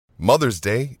Mother's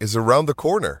Day is around the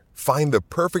corner. Find the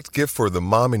perfect gift for the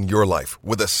mom in your life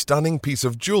with a stunning piece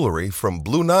of jewelry from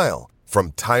Blue Nile.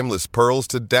 From timeless pearls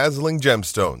to dazzling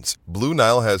gemstones, Blue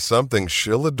Nile has something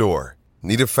she'll adore.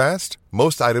 Need it fast?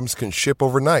 Most items can ship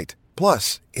overnight.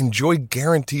 Plus, enjoy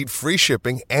guaranteed free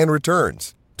shipping and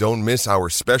returns. Don't miss our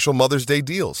special Mother's Day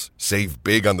deals. Save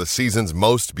big on the season's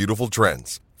most beautiful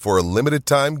trends. For a limited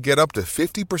time, get up to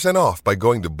 50% off by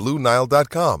going to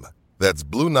BlueNile.com. That's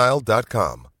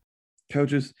BlueNile.com.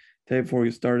 Coaches, today before we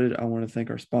get started, I want to thank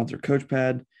our sponsor,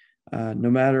 CoachPad. No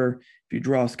matter if you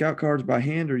draw scout cards by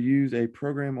hand or use a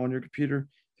program on your computer,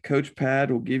 the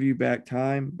CoachPad will give you back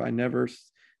time by never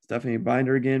stuffing a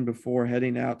binder again before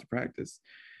heading out to practice.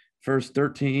 First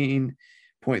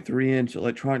 13.3-inch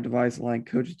electronic device allowing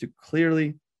coaches to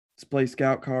clearly display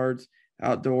scout cards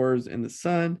outdoors in the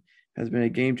sun has been a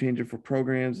game changer for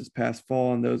programs this past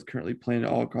fall and those currently playing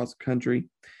all across the country.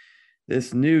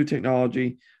 This new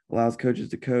technology allows coaches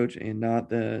to coach and not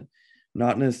the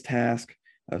monotonous task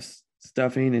of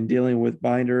stuffing and dealing with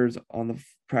binders on the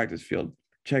practice field.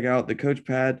 Check out the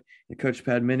CoachPad and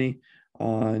CoachPad Mini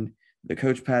on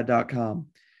thecoachpad.com.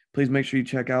 Please make sure you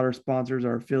check out our sponsors,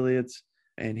 our affiliates,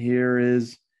 and here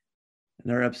is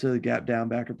another episode of the Gap Down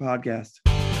Backer podcast.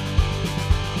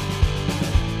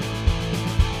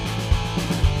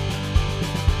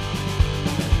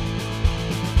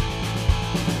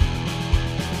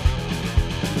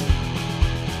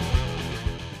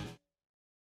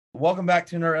 Welcome back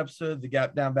to another episode of the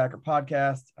Gap Down Backer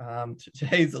podcast.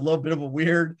 Today's a little bit of a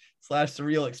weird /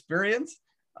 surreal experience.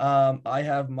 I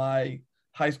have my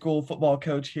high school football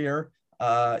coach here.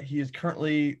 He is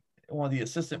currently one of the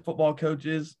assistant football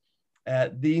coaches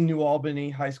at the New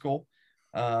Albany High School,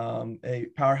 a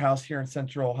powerhouse here in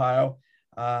Central Ohio.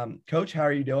 Coach, how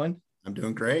are you doing? I'm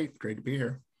doing great. Great to be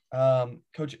here.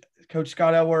 Coach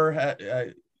Scott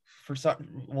Elwer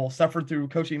suffered through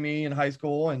coaching me in high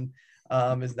school and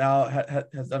is now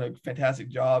has done a fantastic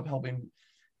job helping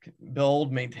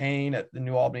build, maintain at the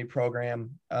New Albany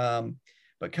program.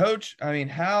 But Coach, I mean,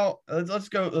 let's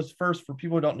first, for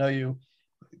people who don't know you,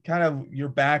 kind of your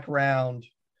background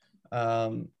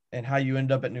and how you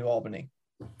ended up at New Albany.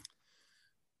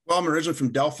 Well, I'm originally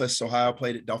from Delphus, Ohio,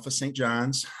 played at Delphus St.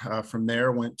 John's. From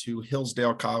there, went to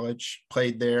Hillsdale College,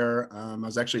 played there. I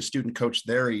was actually a student coach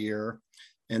there a year.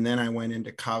 And then I went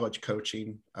into college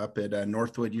coaching up at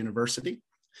Northwood University.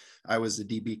 I was the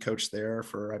DB coach there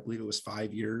for, I believe it was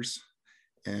 5 years.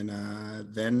 And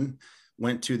then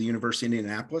went to the University of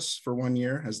Indianapolis for 1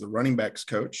 year as the running backs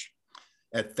coach.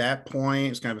 At that point, it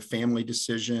was kind of a family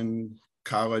decision.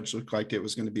 College looked like it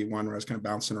was going to be one where I was kind of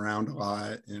bouncing around a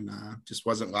lot and just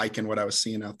wasn't liking what I was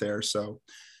seeing out there. So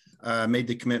I made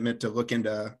the commitment to look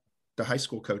into high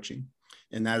school coaching.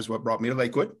 And that is what brought me to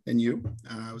Lakewood and you.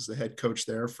 I was the head coach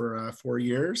there for 4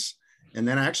 years. And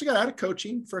then I actually got out of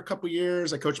coaching for a couple of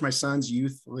years. I coached my son's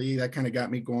youth league. That kind of got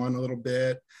me going a little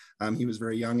bit. He was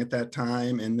very young at that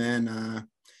time. And then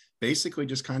basically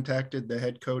just contacted the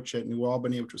head coach at New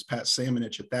Albany, which was Pat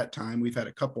Samonich at that time. We've had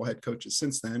a couple head coaches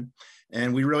since then.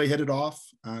 And we really hit it off,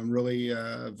 really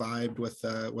vibed with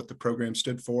what the program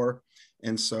stood for.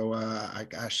 And so,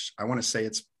 I want to say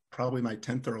it's probably my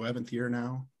 10th or 11th year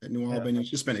now at New Albany.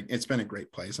 It's been a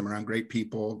great place. I'm around great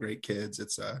people, great kids.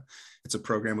 It's a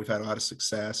program. We've had a lot of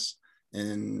success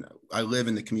and I live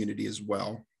in the community as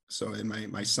well. So, and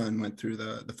my son went through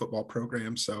the football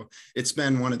program. So it's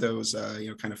been one of those,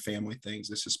 kind of family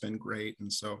things. It's just been great.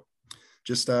 And so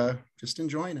just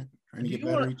enjoying it, trying to get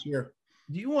better each year.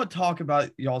 Do you want to talk about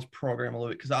y'all's program a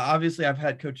little bit? Because obviously I've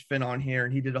had Coach Finn on here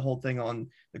and he did a whole thing on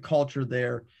the culture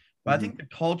there. But I think the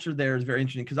culture there is very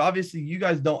interesting because obviously you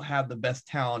guys don't have the best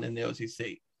talent in the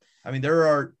OCC. I mean,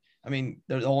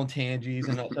 there's all Tangies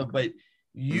and also, but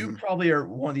you probably are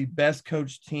one of the best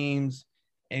coached teams,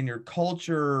 and your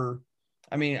culture.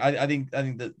 I mean, I think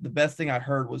the best thing I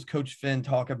heard was Coach Finn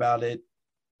talk about it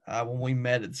when we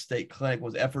met at the state clinic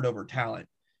was effort over talent.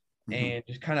 And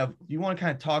just you want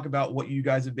to talk about what you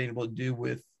guys have been able to do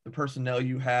with the personnel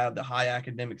you have, the high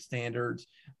academic standards.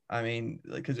 I mean,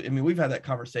 we've had that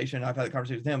conversation. I've had the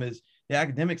conversation with him is the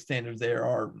academic standards there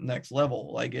are next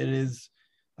level. Like it is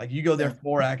like you go there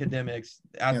for academics,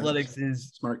 athletics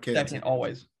is smart kids. Second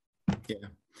always. Yeah.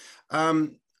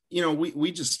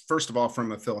 We just, first of all,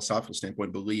 from a philosophical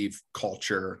standpoint, believe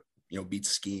culture, beats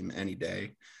scheme any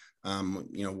day.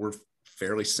 We're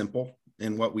fairly simple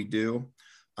in what we do.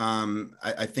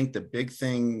 I think the big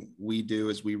thing we do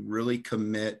is we really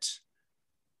commit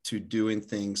to doing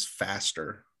things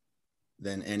faster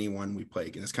than anyone we play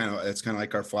against. It's kind of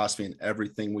like our philosophy in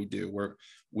everything we do.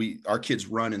 Our kids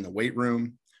run in the weight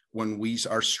room. when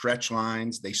our stretch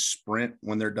lines, they sprint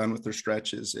when they're done with their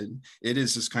stretches. And it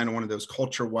is just kind of one of those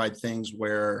culture wide things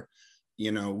where,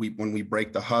 when we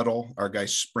break the huddle, our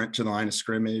guys sprint to the line of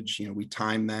scrimmage. We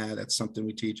time that. That's something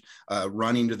we teach.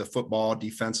 Running to the football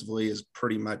defensively is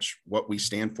pretty much what we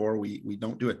stand for. We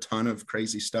don't do a ton of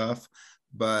crazy stuff,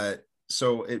 but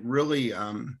so it really,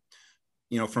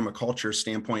 from a culture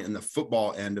standpoint and the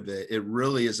football end of it, it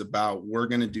really is about, we're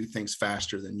going to do things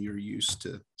faster than you're used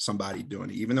to somebody doing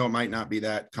it. Even though it might not be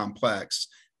that complex,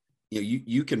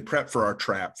 you can prep for our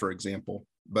trap, for example,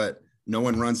 but no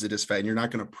one runs it as fast. And you're not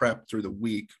going to prep through the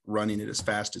week running it as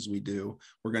fast as we do.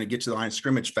 We're going to get to the line of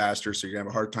scrimmage faster. So you're going to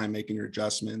have a hard time making your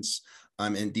adjustments.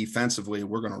 And defensively,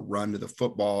 we're going to run to the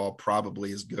football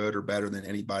probably as good or better than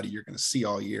anybody you're going to see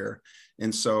all year.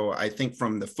 And so I think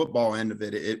from the football end of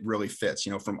it, it really fits.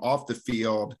 From off the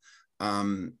field,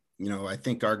 I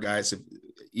think our guys have,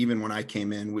 even when I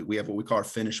came in, we have what we call our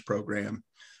finish program.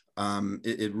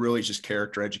 It really is just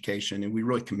character education, and we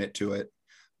really commit to it.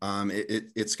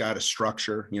 It's got a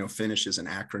structure. Finish is an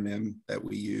acronym that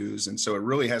we use, and so it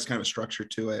really has kind of a structure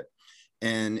to it.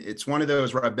 And it's one of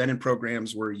those where I've been in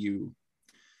programs where you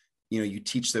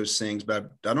teach those things,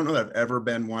 but I don't know that I've ever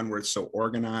been one where it's so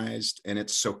organized and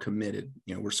it's so committed.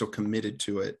 We're so committed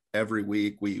to it every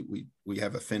week. We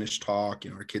have a finish talk.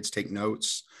 Our kids take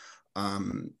notes.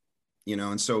 And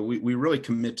so we really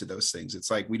commit to those things.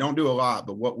 It's like we don't do a lot,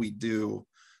 but what we do,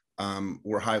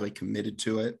 we're highly committed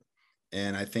to it.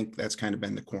 And I think that's kind of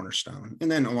been the cornerstone. And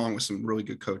then along with some really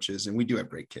good coaches, and we do have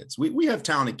great kids. We have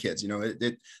talented kids.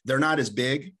 They're not as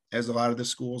big as a lot of the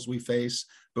schools we face,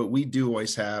 but we do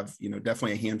always have,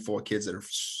 definitely a handful of kids that are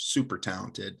super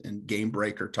talented and game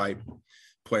breaker type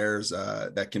players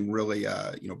that can really,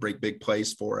 break big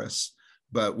plays for us.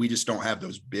 But we just don't have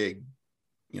those big,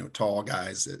 tall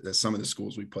guys that some of the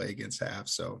schools we play against have.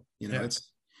 So,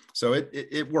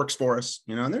 it works for us,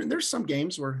 and there's some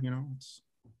games where,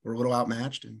 we're a little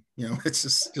outmatched, and it's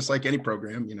just like any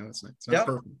program. It's not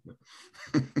perfect.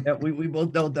 Yeah, we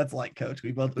both know that's like, Coach.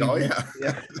 We both.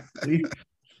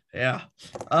 Yeah.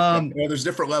 There's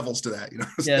different levels to that.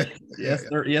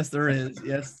 Yes, there is.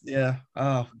 Yes, yeah.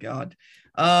 Oh God.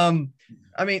 I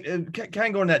mean, kind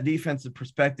of going that defensive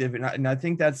perspective, and I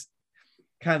think that's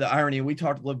kind of the irony. And we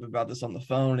talked a little bit about this on the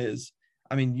phone. Is,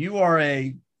 I mean, you are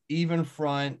a even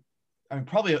front.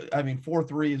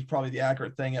 4-3 is probably the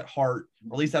accurate thing at heart,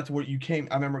 or at least that's what you came.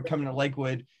 I remember coming to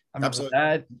Lakewood. I remember Absolutely.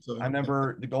 that. Absolutely. I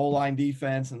remember the goal line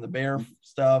defense and the bear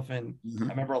stuff. And I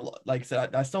remember, like I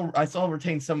said, I still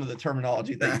retain some of the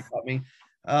terminology that you taught me.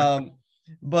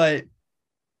 But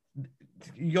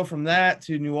you go from that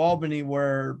to New Albany,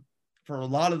 where for a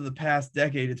lot of the past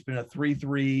decade, it's been a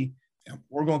 3-3. Yeah.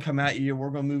 We're going to come at you. We're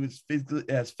going to move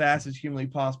as fast as humanly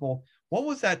possible. What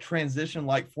was that transition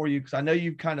like for you? Because I know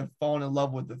you've kind of fallen in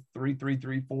love with the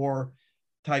 3-3-3-4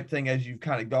 type thing as you've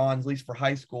kind of gone, at least for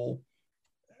high school.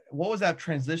 What was that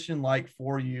transition like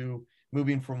for you,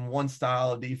 moving from one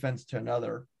style of defense to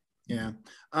another? Yeah,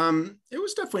 it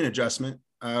was definitely an adjustment.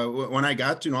 When I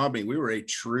got to New Albany, we were a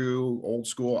true old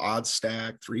school odd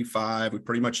stack 3-5. We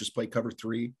pretty much just played cover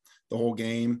 3 the whole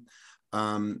game.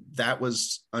 That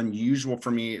was unusual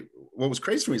for me. What was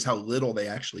crazy for me is how little they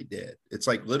actually did. It's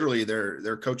like literally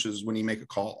their coaches, when you make a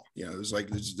call, it was like,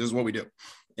 this is what we do.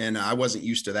 And I wasn't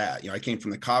used to that. I came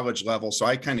from the college level. So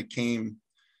I kind of came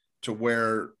to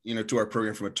where, to our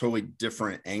program from a totally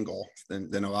different angle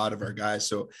than a lot of our guys.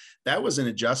 So that was an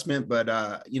adjustment, but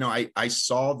I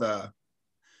saw the,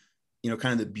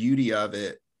 kind of the beauty of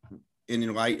it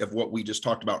in light of what we just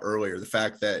talked about earlier, the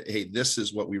fact that, hey, this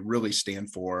is what we really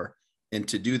stand for. And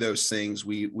to do those things,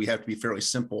 we have to be fairly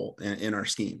simple in our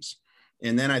schemes.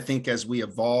 And then I think as we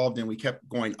evolved and we kept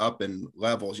going up in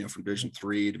levels, from Division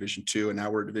III, Division II, and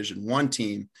now we're a Division I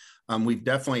team, we've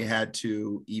definitely had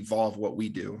to evolve what we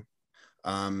do.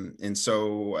 And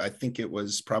so I think it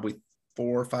was probably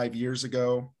 4 or 5 years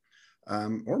ago,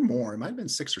 or more. It might have been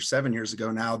 6 or 7 years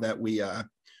ago now that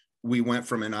we went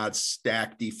from an odd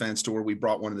stack defense to where we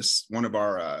brought one of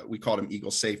our, we called them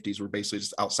Eagle safeties. We're basically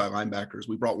just outside linebackers.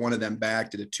 We brought one of them back,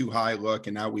 did a 2 high look,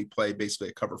 and now we play basically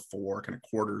a cover 4 kind of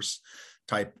quarters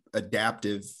type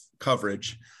adaptive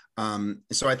coverage.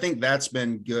 So I think that's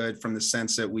been good from the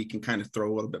sense that we can kind of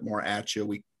throw a little bit more at you.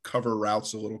 We cover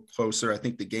routes a little closer. I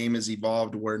think the game has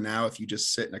evolved where now if you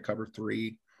just sit in a cover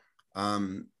 3,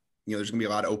 there's going to be a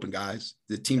lot of open guys.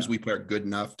 The teams we play are good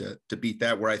enough to beat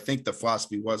that, where I think the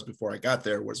philosophy was before I got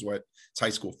there was it's high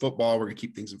school football. We're going to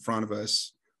keep things in front of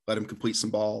us, let them complete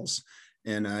some balls.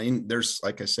 And there's,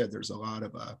 like I said, there's a lot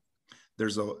of,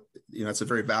 it's a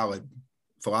very valid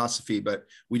philosophy, but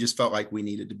we just felt like we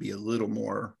needed to be a little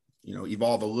more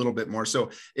evolve a little bit more. So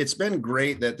it's been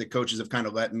great that the coaches have kind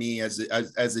of let me as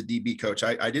a DB coach.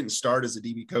 I didn't start as a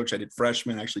DB coach. I did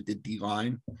freshman, I actually did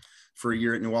D-line for a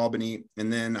year at New Albany.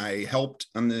 And then I helped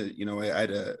on I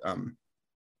had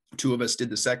two of us did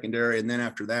the secondary. And then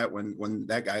after that, when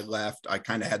that guy left, I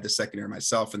kind of had the secondary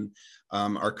myself. And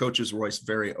our coaches were always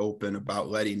very open about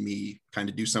letting me kind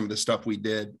of do some of the stuff we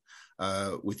did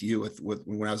with you with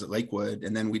when I was at Lakewood.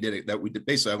 And then we did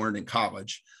basically I learned in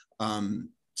college.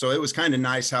 So it was kind of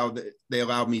nice how they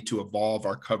allowed me to evolve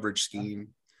our coverage scheme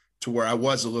to where I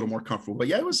was a little more comfortable. But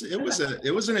yeah, it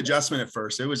was an adjustment at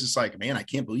first. It was just like, man, I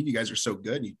can't believe you guys are so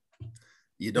good.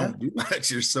 You don't do much.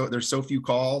 There's so few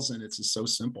calls, and it's just so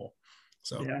simple.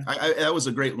 So that was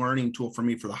a great learning tool for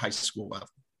me for the high school level,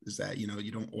 is that,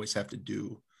 you don't always have to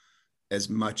do as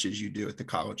much as you do at the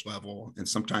college level. And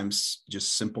sometimes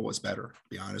just simple is better, to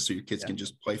be honest. So your kids can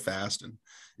just play fast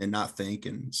and not think.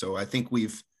 And so I think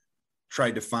we've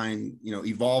tried to find,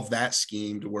 evolve that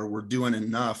scheme to where we're doing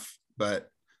enough, but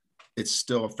it's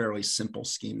still a fairly simple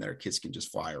scheme that our kids can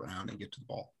just fly around and get to the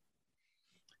ball.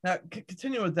 Now,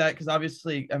 continue with that, because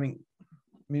obviously, I mean,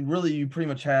 really, you pretty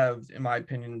much have, in my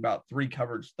opinion, about three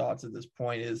coverage thoughts at this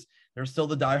point. Is there's still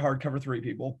the diehard cover three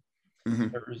people.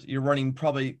 Mm-hmm. You're running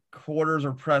probably quarters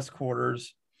or press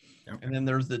quarters, and then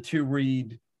there's the two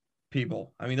read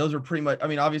people. I mean, those are pretty much. I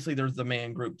mean, obviously, there's the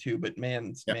man group too, but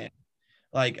man.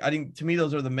 Like, I think to me,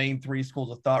 those are the main three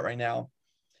schools of thought right now.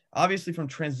 Obviously, from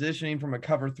transitioning from a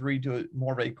cover three to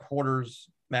more of a quarters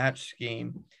match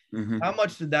scheme, how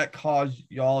much did that cause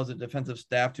y'all as a defensive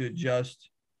staff to adjust?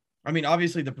 I mean,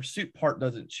 obviously the pursuit part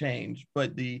doesn't change,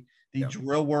 but the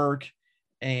drill work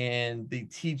and the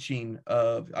teaching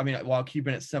of, while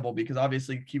keeping it simple, because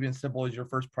obviously keeping it simple is your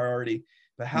first priority,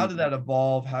 but how did that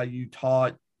evolve how you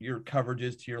taught your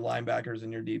coverages to your linebackers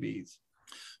and your DBs?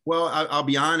 Well, I'll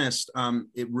be honest.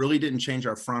 It really didn't change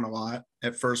our front a lot.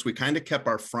 At first, we kind of kept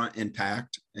our front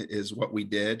intact is what we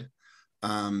did.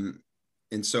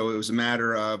 And so it was a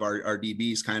matter of our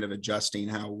DBs kind of adjusting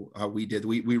how we did.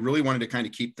 We really wanted to kind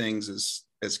of keep things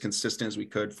as consistent as we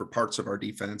could for parts of our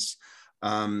defense.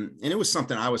 And it was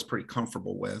something I was pretty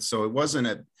comfortable with. So it wasn't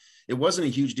a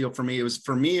huge deal for me.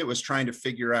 It was trying to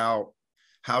figure out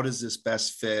how does this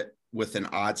best fit with an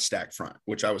odd stack front,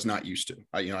 which I was not used to.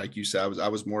 Like you said, I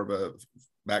was more of a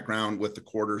background with the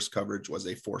quarters coverage was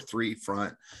a 4-3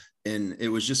 front. And it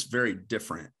was just very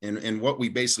different. And what we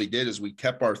basically did is we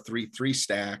kept our 3-3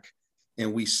 stack,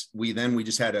 and we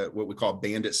just had what we call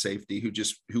bandit safety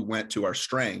who went to our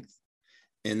strength.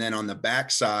 And then on the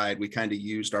backside, we kind of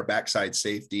used our backside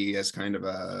safety as kind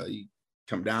of you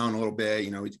come down a little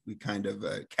bit, we kind of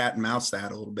cat and mouse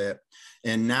that a little bit.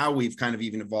 And now we've kind of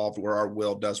even evolved where our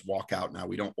will does walk out. Now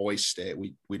we don't always stay.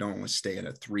 We don't always stay in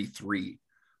a 3-3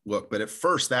 look, but at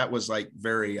first that was like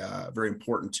very, very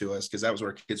important to us because that was what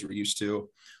our kids were used to.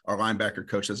 Our linebacker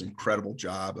coach does an incredible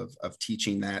job of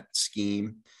teaching that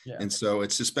scheme. Yeah. And so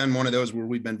it's just been one of those where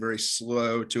we've been very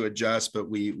slow to adjust, but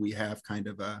we have kind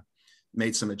of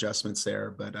made some adjustments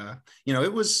there. But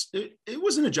it was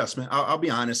an adjustment. I'll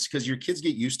be honest, because your kids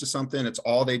get used to something. It's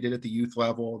all they did at the youth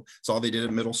level. It's all they did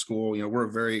at middle school. We're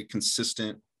a very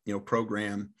consistent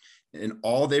program. And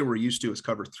all they were used to is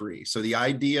cover three. So the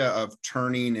idea of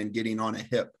turning and getting on a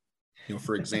hip,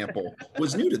 for example,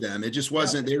 was new to them. It just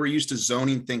wasn't, they were used to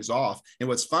zoning things off. And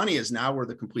what's funny is now we're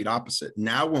the complete opposite.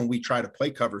 Now, when we try to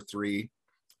play cover three,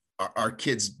 our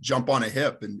kids jump on a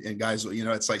hip and guys,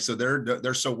 it's like, so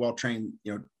they're so well-trained,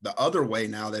 the other way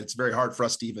now that it's very hard for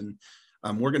us to even,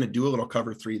 we're going to do a little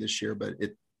cover three this year, but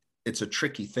it's a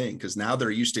tricky thing because now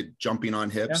they're used to jumping on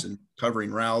hips and covering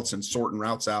routes and sorting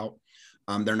routes out.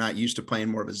 They're not used to playing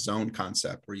more of a zone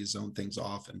concept where you zone things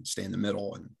off and stay in the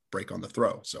middle and break on the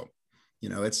throw. So,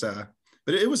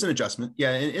 but it was an adjustment.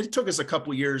 Yeah. And it took us a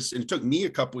couple of years, and it took me a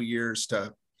couple of years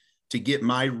to get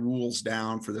my rules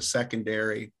down for the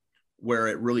secondary where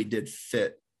it really did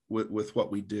fit with what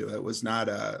we do. It was not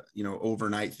a,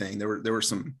 overnight thing. There were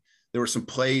some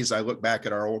plays. I look back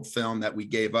at our old film that we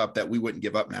gave up that we wouldn't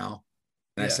give up now.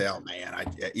 And I say, oh man,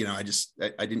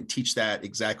 I didn't teach that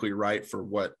exactly right for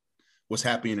what was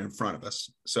happening in front of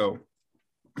us. So,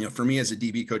 for me as a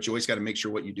DB coach, you always got to make sure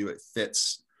what you do, it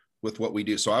fits with what we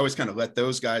do. So I always kind of let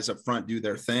those guys up front do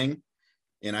their thing.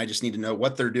 And I just need to know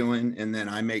what they're doing. And then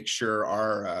I make sure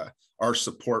our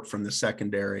support from the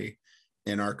secondary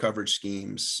and our coverage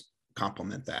schemes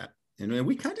complement that. And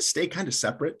we kind of stay kind of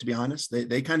separate, to be honest.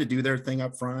 They kind of do their thing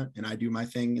up front and I do my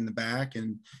thing in the back,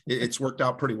 and it's worked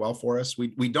out pretty well for us.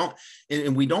 We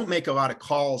don't make a lot of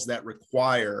calls that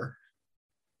require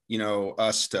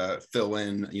us to fill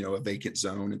in, a vacant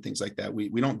zone and things like that. We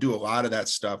don't do a lot of that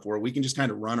stuff where we can just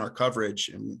kind of run our coverage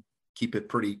and keep it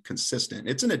pretty consistent.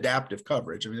 It's an adaptive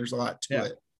coverage. I mean, there's a lot to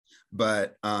it,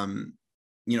 but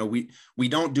we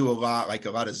don't do a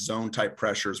lot of zone type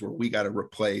pressures where we got to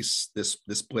replace this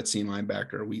blitzing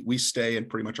linebacker. We stay in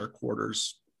pretty much our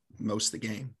quarters most of the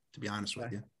game, to be honest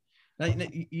with you. Now,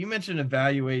 you mentioned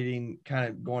evaluating, kind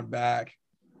of going back.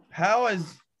 How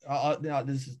is now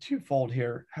this is twofold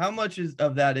here. How much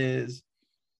of that is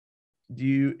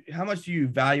how much do you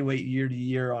evaluate year to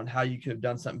year on how you could have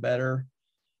done something better?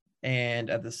 And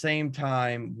at the same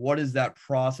time, what does that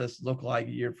process look like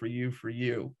year for you?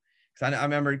 Because I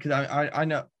remember, because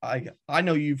I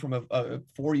know you from a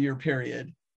 4-year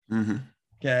period. Mm-hmm.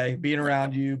 Okay, being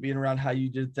around how you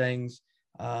did things.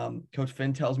 Coach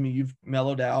Finn tells me you've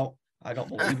mellowed out. I don't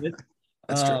believe it.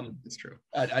 That's true. It's true.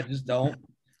 I just don't.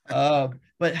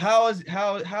 But how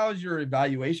has your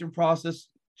evaluation process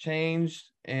changed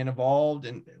and evolved,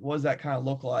 and what does that kind of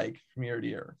look like from year to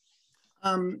year?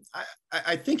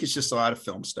 I think it's just a lot of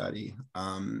film study,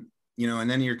 and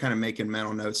then you're kind of making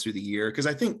mental notes through the year. Because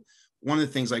I think one of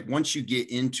the things, like once you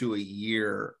get into a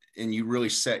year and you really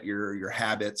set your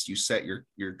habits, you set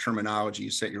your terminology,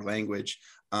 you set your language,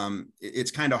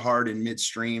 it's kind of hard in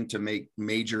midstream to make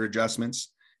major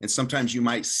adjustments. And sometimes you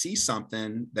might see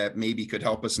something that maybe could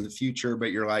help us in the future,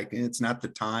 but you're like, it's not the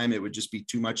time. It would just be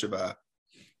too much of a,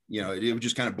 it would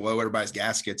just kind of blow everybody's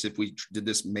gaskets if we did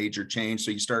this major change.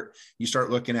 So you start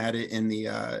looking at it in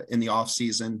the off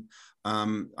season.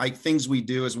 Things we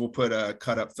do is we'll put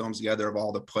cut up films together of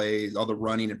all the plays, all the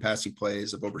running and passing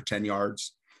plays of over 10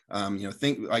 yards.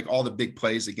 Think like all the big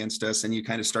plays against us, and you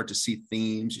kind of start to see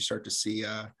themes. You start to see,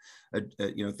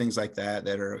 things like that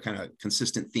are kind of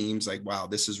consistent themes. Like, wow,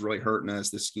 this is really hurting us.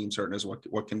 This scheme's hurting us.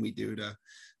 What can we do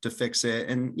to fix it?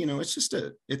 And it's just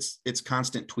it's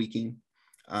constant tweaking.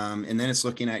 And then it's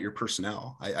looking at your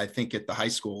personnel. I think at the high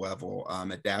school level,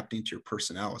 adapting to your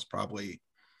personnel is probably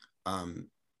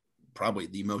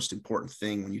the most important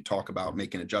thing when you talk about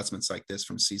making adjustments like this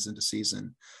from season to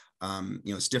season.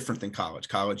 It's different than college.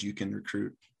 College, you can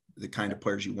recruit the kind of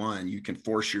players you want. You can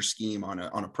force your scheme on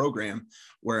a program,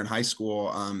 where in high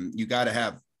school, you got to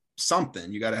have something.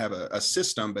 You got to have a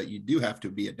system, but you do have to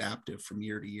be adaptive from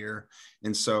year to year.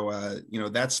 And so,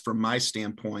 that's from my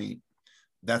standpoint.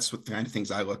 That's what the kind of things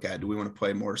I look at. Do we want to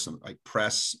play more some like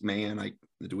press man?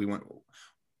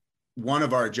 One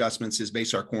of our adjustments is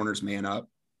base our corners man up.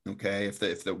 Okay.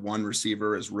 If the one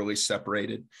receiver is really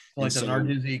separated. Like an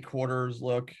Narduzzi quarters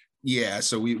look. Yeah.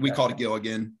 So we call it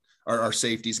Gilligan. Our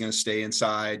safety is going to stay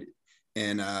inside.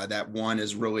 And that one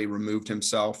has really removed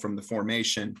himself from the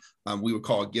formation. We would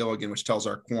call it Gilligan, which tells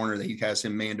our corner that he has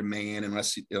him man to man.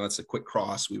 Unless it's a quick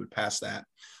cross, we would pass that.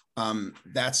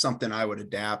 That's something I would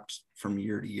adapt from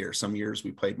year to year. Some years we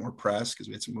played more press because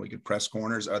we had some really good press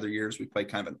corners. Other years we played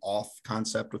kind of an off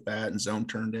concept with that and zone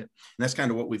turned it. And that's kind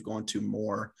of what we've gone to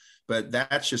more, but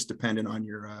that's just dependent on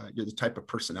your the type of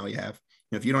personnel you have.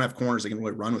 If you don't have corners that can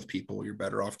really run with people, you're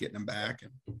better off getting them back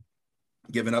and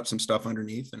giving up some stuff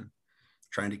underneath and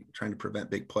trying to prevent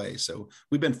big plays. So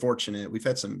we've been fortunate. We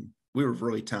were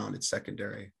really talented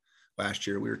secondary last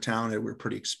year. We were talented. We were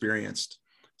pretty experienced.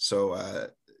 So,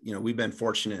 we've been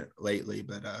fortunate lately,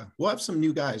 but we'll have some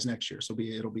new guys next year. So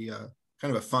it'll be a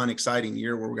kind of a fun, exciting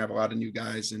year where we have a lot of new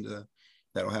guys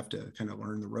that'll have to kind of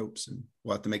learn the ropes, and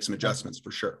we'll have to make some adjustments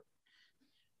for sure.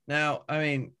 Now, how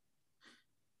do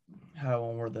I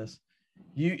want to word this?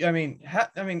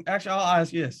 Actually, I'll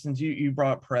ask you this, since you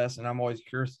brought up press, and I'm always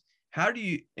curious. How do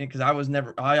you? Because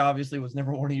I obviously was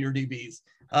never one of your DBs.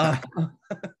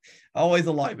 Always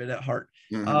a lineman at heart.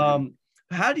 Mm-hmm.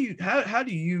 How do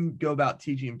you go about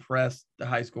teaching press to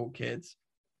high school kids?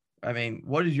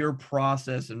 What is your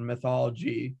process and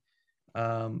methodology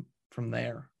from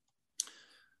there?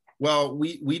 Well,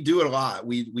 we do it a lot.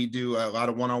 We do a lot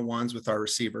of one-on-ones with our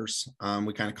receivers.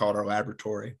 We kind of call it our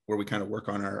laboratory, where we kind of work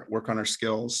on our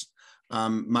skills.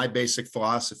 My basic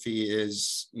philosophy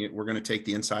is we're going to take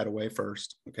the inside away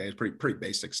first. Okay, it's pretty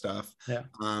basic stuff. Yeah.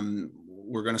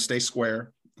 We're going to stay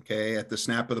square. Okay. At the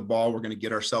snap of the ball, we're going to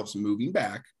get ourselves moving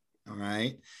back. All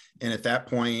right. And at that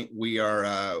point,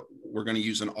 we're going to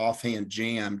use an offhand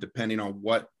jam, depending on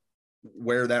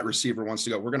where that receiver wants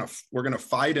to go. We're going to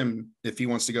fight him if he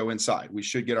wants to go inside. We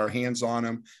should get our hands on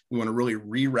him. We want to really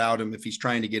reroute him if he's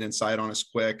trying to get inside on us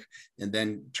quick and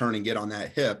then turn and get on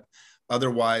that hip.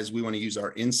 Otherwise, we want to use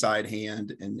our inside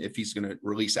hand. And if he's going to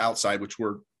release outside, which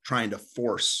we're trying to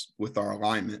force with our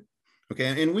alignment.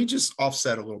 Okay. And we just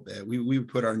offset a little bit. We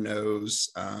put our nose,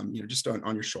 just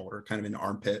on your shoulder, kind of in the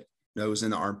armpit, nose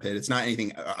in the armpit. It's not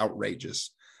anything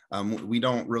outrageous. We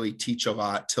don't really teach a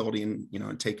lot tilting,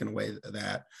 and taking away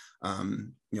that.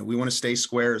 We want to stay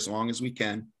square as long as we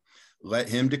can. let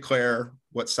him declare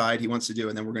what side he wants to do.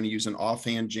 And then we're going to use an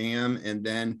offhand jam. And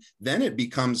then it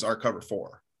becomes our cover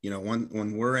 4.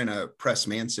 When we're in a press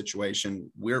man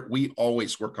situation, we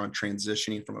always work on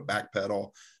transitioning from a back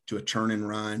pedal to a turn and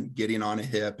run, getting on a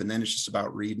hip. And then it's just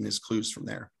about reading his clues from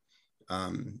there.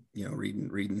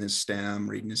 Reading his stem,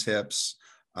 reading his hips,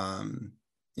 and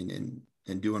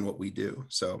doing what we do.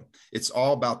 So it's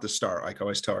all about the start. Like I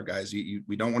always tell our guys,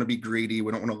 we don't want to be greedy.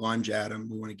 We don't want to lunge at them.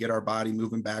 We want to get our body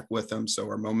moving back with them, so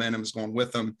our momentum is going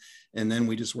with them. And then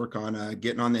we just work on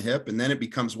getting on the hip, and then it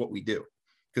becomes what we do.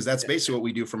 Because that's basically what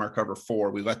we do from our cover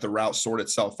 4. We let the route sort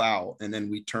itself out, and then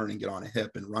we turn and get on a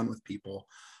hip and run with people.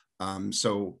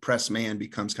 So press man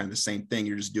becomes kind of the same thing.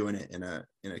 You're just doing it in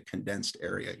a condensed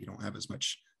area. You don't have as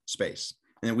much space.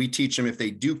 And then we teach them if they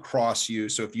do cross you.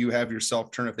 So if you have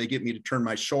yourself turn, if they get me to turn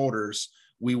my shoulders,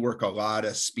 we work a lot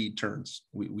of speed turns.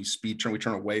 We speed turn, we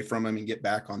turn away from them and get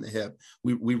back on the hip.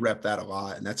 We rep that a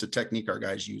lot. And that's a technique our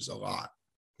guys use a lot,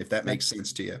 if that makes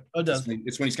sense to you. Oh, it does.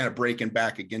 It's when he's kind of breaking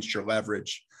back against your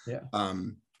leverage. Yeah.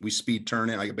 We speed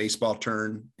turn it like a baseball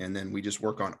turn. And then we just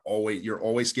work on you're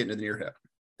always getting to the near hip.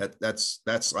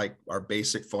 That's like our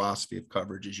basic philosophy of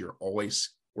coverage is you're always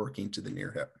working to the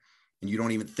near hip, and you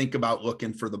don't even think about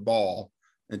looking for the ball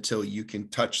until you can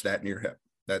touch that near hip.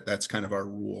 That's kind of our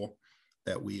rule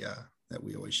that we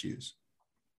always use.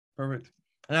 Perfect.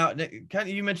 Now,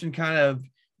 you mentioned kind of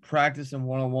practice and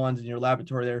one-on-ones in your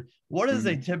laboratory there. What does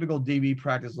a typical DB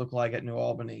practice look like at New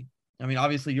Albany? I mean,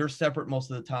 obviously you're separate most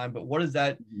of the time, but what is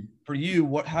that for you?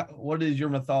 What is your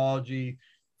methodology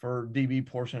for DB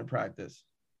portion of practice?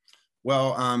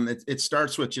 Well, it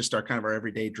starts with just our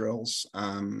everyday drills.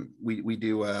 We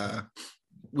do,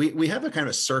 we have a kind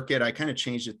of a circuit. I kind of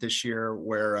changed it this year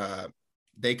where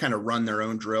they kind of run their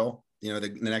own drill.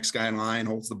 The next guy in line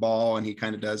holds the ball and he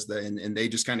kind of does and they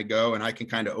just kind of go, and I can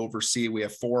kind of oversee. We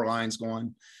have 4 lines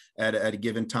going at a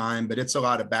given time, but it's a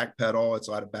lot of back pedal. It's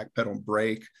a lot of back pedal and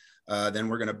brake. Then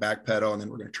we're going to back pedal, and then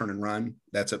we're going to turn and run.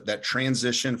 That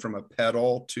transition from a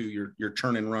pedal to your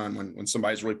turn and run when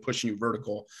somebody's really pushing you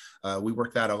vertical. We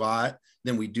work that a lot.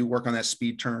 Then we do work on that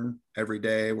speed turn every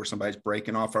day where somebody's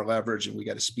breaking off our leverage and we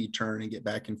got to speed turn and get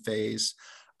back in phase.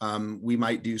 We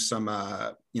might do some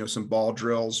ball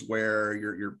drills where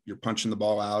you're punching the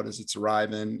ball out as it's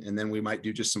arriving. And then we might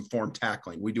do just some form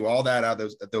tackling. We do all that out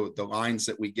of the lines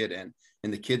that we get in,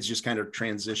 and the kids just kind of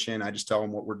transition. I just tell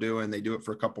them what we're doing. They do it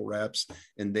for a couple reps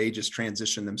and they just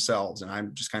transition themselves. And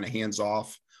I'm just kind of hands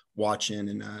off watching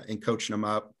and coaching them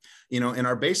up, in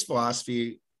our base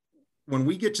philosophy. When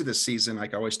we get to the season,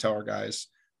 like I always tell our guys,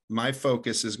 my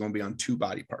focus is going to be on 2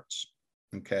 body parts.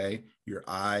 Okay. Your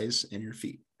eyes and your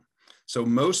feet. So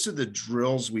most of the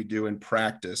drills we do in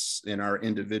practice in our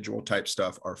individual type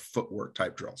stuff are footwork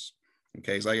type drills.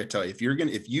 Okay. So I got to tell you,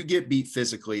 if you get beat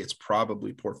physically, it's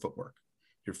probably poor footwork.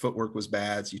 Your footwork was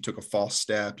bad. So you took a false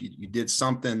step. You did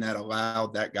something that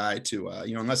allowed that guy to,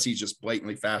 unless he's just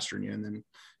blatantly faster than you, and then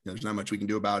there's not much we can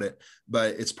do about it,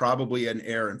 but it's probably an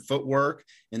error in footwork.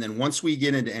 And then once we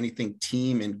get into anything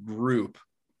team and group,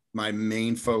 my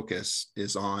main focus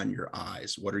is on your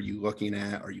eyes. What are you looking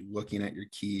at? Are you looking at your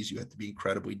keys? You have to be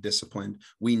incredibly disciplined.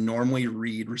 We normally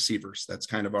read receivers. That's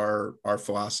kind of our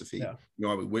philosophy. Yeah.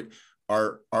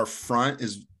 Our front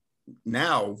is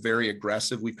now very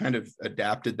aggressive. We've kind of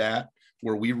adapted that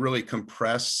where we really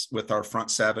compress with our front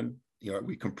 7.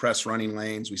 We compress running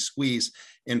lanes, we squeeze.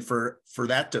 And for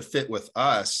that to fit with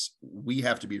us, we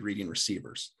have to be reading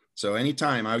receivers. So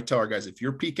anytime I would tell our guys, if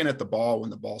you're peeking at the ball when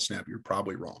the ball snaps, you're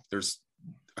probably wrong. There's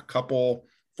a couple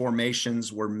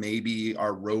formations where maybe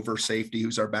our rover safety,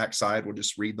 who's our backside, will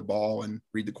just read the ball and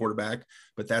read the quarterback,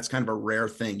 but that's kind of a rare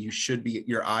thing.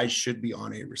 Your eyes should be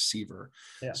on a receiver.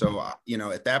 Yeah. So,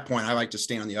 at that point, I like to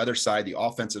stand on the other side, the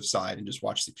offensive side, and just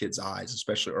watch the kid's eyes,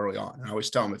 especially early on. And I always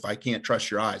tell them, if I can't trust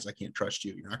your eyes, I can't trust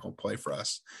you. You're not going to play for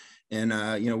us. And,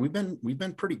 we've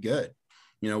been pretty good.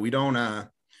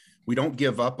 We don't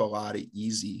give up a lot of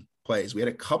easy plays. We had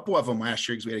a couple of them last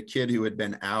year because we had a kid who had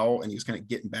been out and he was kind of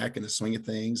getting back in the swing of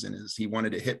things, and he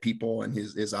wanted to hit people and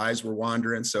his eyes were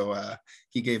wandering. So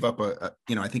he gave up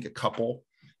I think a couple,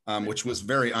 which was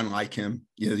very unlike him,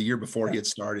 the year before he had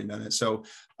started and done it. So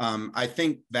I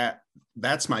think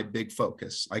that's my big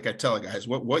focus. Like I tell guys,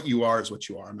 what you are is what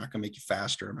you are. I'm not going to make you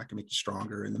faster. I'm not going to make you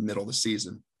stronger in the middle of the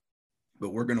season,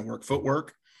 but we're going to work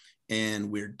footwork.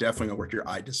 And we're definitely going to work your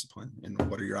eye discipline and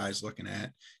what are your eyes looking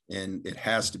at. And it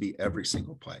has to be every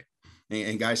single play.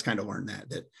 And guys kind of learn that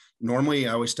normally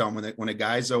I always tell them when a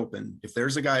guy's open, if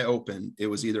there's a guy open, it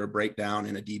was either a breakdown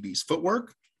in a DB's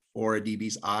footwork or a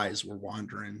DB's eyes were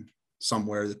wandering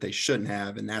somewhere that they shouldn't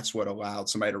have. And that's what allowed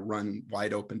somebody to run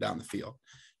wide open down the field.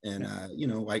 And,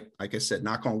 like I said,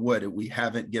 knock on wood, we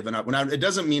haven't given up. Now, it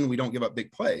doesn't mean we don't give up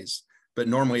big plays, but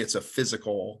normally it's a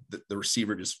physical, the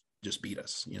receiver just beat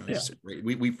us.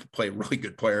 We play really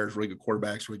good players, really good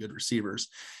quarterbacks, really good receivers.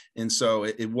 And so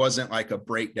it wasn't like a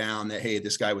breakdown that, hey,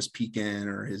 this guy was peaking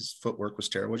or his footwork was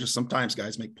terrible. Just sometimes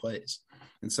guys make plays.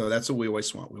 And so that's what we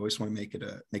always want. We always want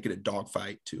to make it a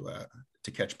dogfight to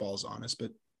catch balls on us,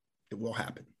 but it will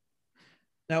happen.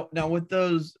 Now with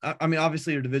those, I mean,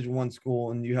 obviously you're a Division I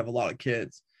school and you have a lot of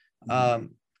kids,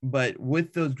 but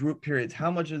with those group periods,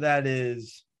 how much of that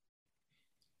is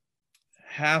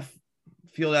half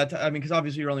field at? I mean, because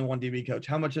obviously you're only one DB coach.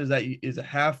 How much is that? Is it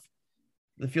half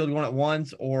the field going at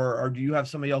once, or do you have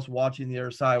somebody else watching the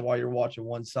other side while you're watching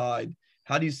one side?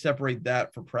 How do you separate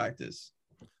that for practice?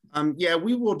 Yeah,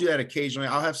 we will do that occasionally.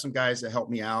 I'll have some guys that help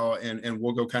me out, and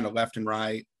we'll go kind of left and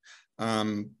right.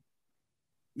 That's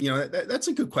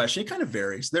a good question. It kind of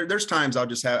varies. There's times I'll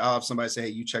have somebody say, hey,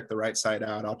 you check the right side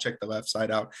out. I'll check the left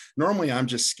side out. Normally I'm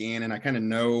just scanning. I kind of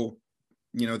know,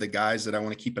 the guys that I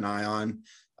want to keep an eye on.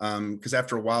 Because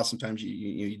after a while, sometimes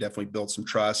you definitely build some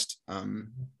trust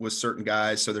with certain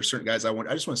guys. So there's certain guys I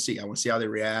just want to see. I want to see how they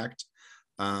react.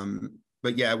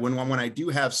 But yeah, when I do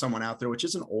have someone out there, which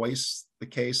isn't always the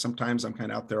case, sometimes I'm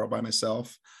kind of out there all by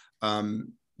myself.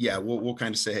 Yeah, we'll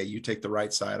kind of say, hey, you take the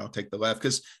right side, I'll take the left.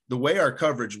 Because the way our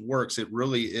coverage works, it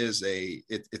really is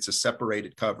it's a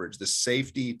separated coverage. The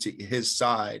safety to his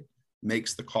side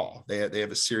makes the call. They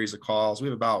have a series of calls. We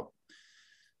have about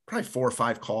probably 4 or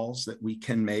 5 calls that we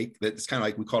can make. That's kind of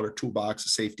like, we call our toolbox. The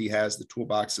safety has the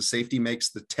toolbox. The safety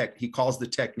makes he calls the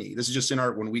technique. This is just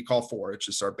when we call 4, it's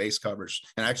just our base coverage.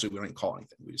 And actually we don't even call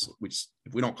anything. We just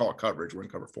if we don't call it coverage, we're in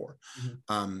cover 4.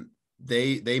 Mm-hmm.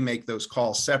 They make those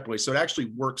calls separately. So it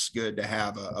actually works good to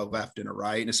have a left and a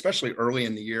right. And especially early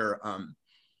in the year,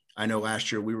 I know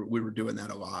last year we were doing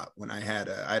that a lot when I had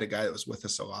a guy that was with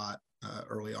us a lot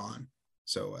early on.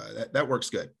 So that works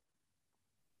good.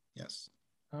 Yes.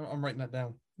 I'm writing that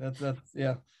down. That's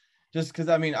yeah. Just because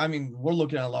I mean, we're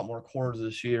looking at a lot more cores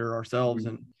this year ourselves,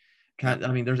 and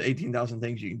there's 18,000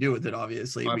 things you can do with it,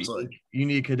 obviously. Absolutely. But you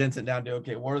need to condense it down to,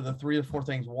 okay, what are the 3 or 4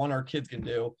 things, 1, our kids can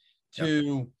do,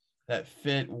 2, that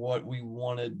fit what we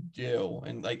want to do.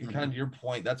 And like kind of to your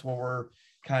point, that's what we're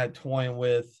kind of toying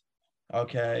with.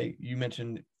 Okay, you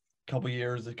mentioned a couple of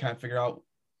years to kind of figure out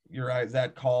your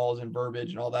exact calls and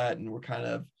verbiage and all that, and we're kind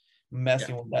of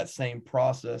messing with that same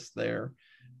process there.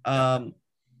 How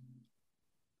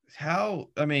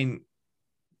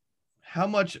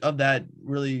much of that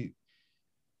really,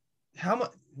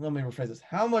 let me rephrase this.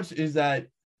 How much is that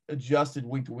adjusted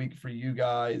week to week for you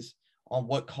guys on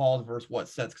what calls versus what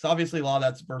sets? Because obviously a lot of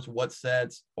that's versus what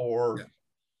sets, or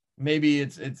maybe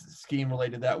it's scheme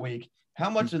related that week. How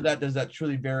much of that does that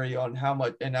truly vary on how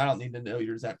much, and I don't need to know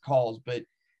your exact calls, but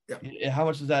how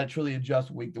much does that truly adjust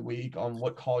week to week on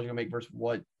what calls you're gonna make versus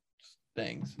what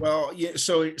things? Well, yeah.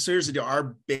 So here's the deal.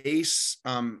 Our base,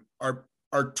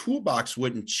 our toolbox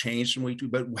wouldn't change from week to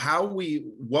week, but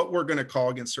what we're going to call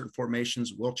against certain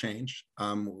formations will change.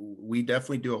 We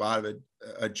definitely do a lot of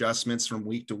adjustments from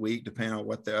week to week, depending on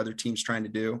what the other team's trying to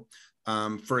do.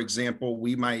 For example,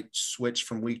 we might switch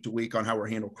from week to week on how we're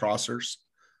handle crossers.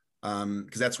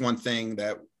 Because that's one thing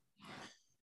that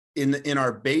in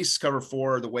our base cover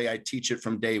 4, the way I teach it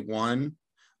from day one,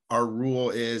 our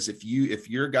rule is if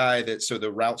your guy so the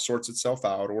route sorts itself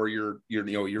out, or you're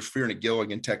fearing a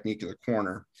Gilligan technique in the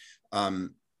corner.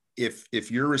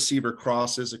 If your receiver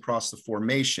crosses across the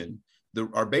formation,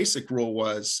 our basic rule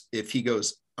was if he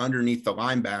goes underneath the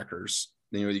linebackers,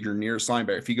 your nearest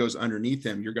linebacker, if he goes underneath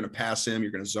him, you're going to pass him,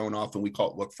 you're going to zone off, and we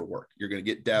call it look for work. You're going to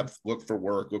get depth, look for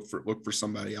work, look for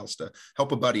somebody else to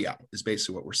help a buddy out, is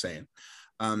basically what we're saying.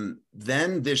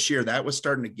 Then this year that was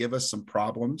starting to give us some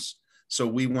problems. So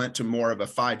we went to more of a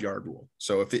 5-yard rule.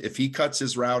 So if he cuts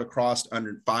his route across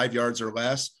under 5 yards or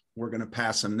less, we're going to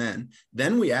pass him then.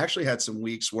 Then we actually had some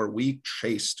weeks where we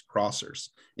chased crossers,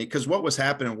 because what was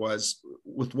happening was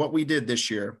with what we did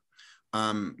this year,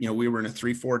 we were in a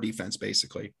 3-4 defense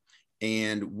basically,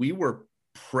 and we were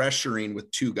pressuring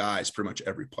with 2 guys pretty much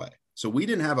every play. So we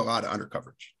didn't have a lot of under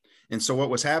coverage. And so what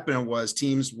was happening was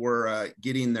teams were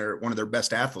getting one of their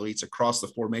best athletes across the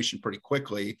formation pretty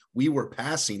quickly. We were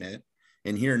passing it.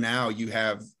 And here now you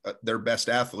have their best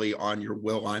athlete on your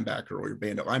will linebacker or your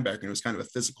bandit linebacker. And it was kind of a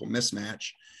physical mismatch.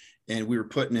 And we were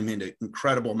putting him into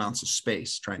incredible amounts of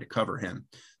space trying to cover him.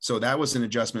 So that was an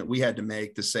adjustment we had to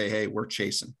make to say, hey, we're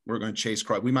chasing. We're going to chase.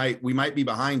 We might be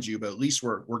behind you, but at least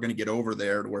we're going to get over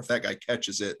there to where if that guy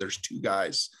catches it, there's 2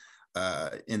 guys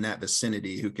in that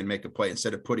vicinity who can make a play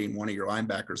instead of putting one of your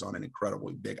linebackers on an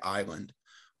incredibly big island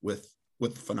with a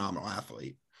phenomenal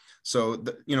athlete. So,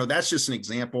 that's just an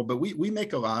example, but we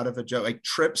make a lot of adjustments. Like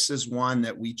trips is one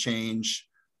that we change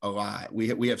a lot.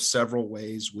 We have several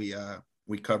ways we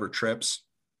cover trips.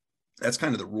 That's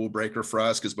kind of the rule breaker for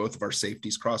us because both of our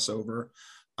safeties cross over.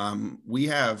 We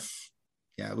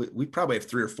probably have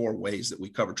 3 or 4 ways that we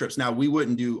cover trips. Now, we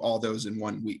wouldn't do all those in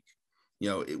one week.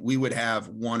 We would have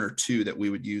 1 or 2 that we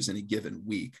would use in a given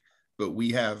week, but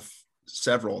we have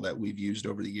several that we've used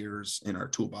over the years in our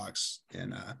toolbox.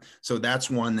 And so that's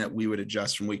one that we would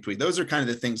adjust from week to week. Those are kind of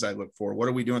the things I look for. What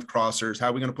are we doing with crossers? How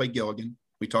are we going to play Gilligan?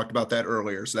 We talked about that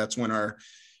earlier. So that's when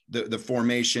the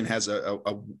formation has a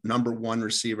number 1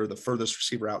 receiver, the furthest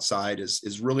receiver outside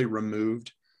is really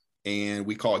removed. And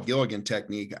we call it Gilligan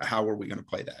technique. How are we going to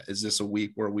play that? Is this a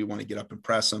week where we want to get up and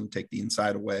press them, take the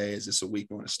inside away? Is this a week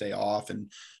we want to stay off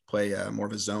and play more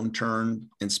of a zone turn,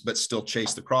 but still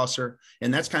chase the crosser?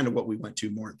 And that's kind of what we went to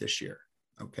more this year.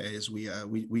 Okay, is we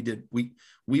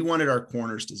wanted our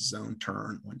corners to zone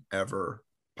turn whenever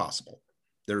possible.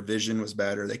 Their vision was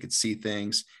better; they could see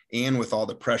things, and with all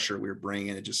the pressure we were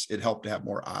bringing, it helped to have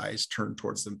more eyes turned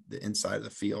towards the inside of the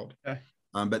field. Okay.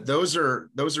 But those are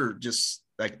just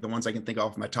like the ones I can think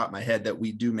off my top of my head that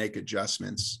we do make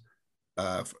adjustments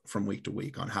from week to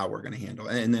week on how we're going to handle.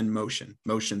 And then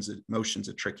motion's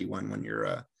a tricky one when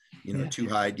you're too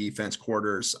high defense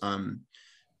quarters.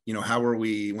 How are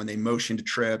we, when they motion to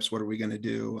trips, what are we going to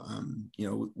do?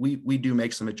 We do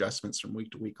make some adjustments from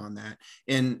week to week on that.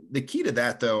 And the key to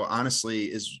that though, honestly,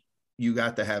 is you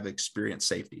got to have experienced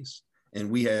safeties.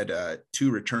 And we had 2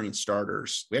 returning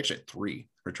starters. We actually had 3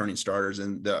 returning starters,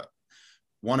 and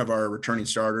one of our returning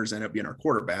starters ended up being our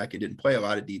quarterback. He didn't play a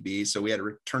lot of DB. So we had a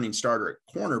returning starter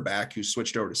at cornerback who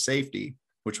switched over to safety,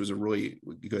 which was a really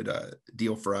good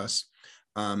deal for us.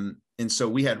 And so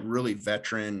we had really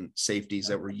veteran safeties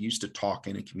that were used to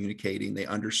talking and communicating. They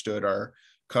understood our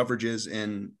coverages.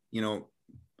 And,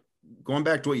 going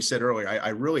back to what you said earlier, I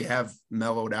really have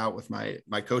mellowed out with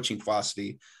my coaching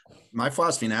philosophy. My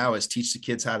philosophy now is teach the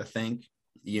kids how to think,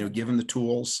 give them the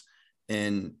tools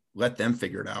and let them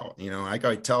figure it out. I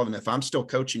gotta tell them, if I'm still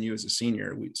coaching you as a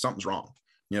senior, something's wrong.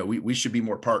 We should be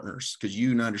more partners because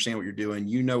you understand what you're doing.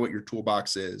 You know what your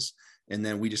toolbox is. And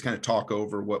then we just kind of talk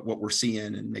over what we're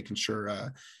seeing and making sure.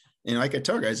 And like I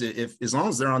tell guys, if as long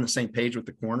as they're on the same page with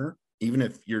the corner, even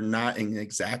if you're not in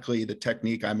exactly the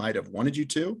technique I might have wanted you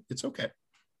to, it's okay.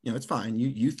 It's fine.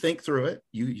 You think through it.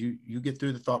 You get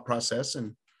through the thought process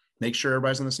and make sure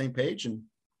everybody's on the same page, and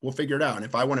we'll figure it out. And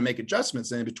if I want to make adjustments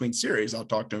then in between series, I'll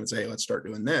talk to them and say, hey, let's start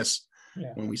doing this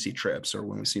when we see trips or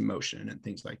when we see motion and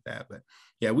things like that. But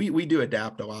yeah, we do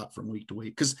adapt a lot from week to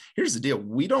week, because here's the deal.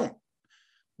 We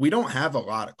don't have a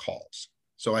lot of calls.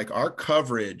 So like our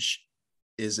coverage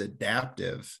is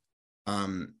adaptive.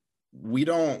 We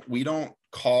don't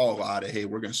call a lot of, hey,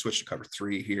 we're going to switch to cover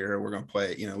 3 here. We're going to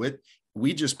play,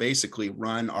 we just basically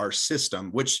run our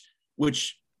system, which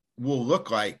will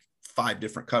look like 5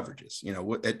 different coverages.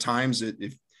 At times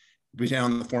if depending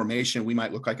on the formation, we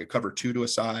might look like a cover 2 to a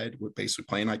side. We're basically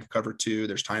playing like a cover 2.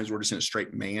 There's times we're just in a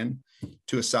straight man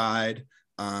to a side.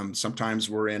 Sometimes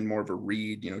we're in more of a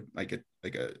read, like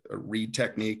a read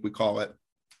technique, we call it.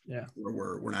 Yeah.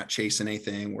 Where we're not chasing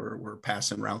anything. We're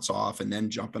passing routes off and then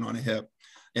jumping on a hip.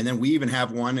 And then we even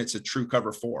have one, it's a true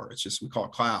cover 4. It's just, we call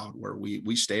it cloud, where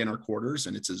we stay in our quarters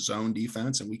and it's a zone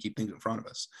defense and we keep things in front of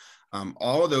us.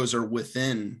 All of those are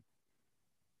within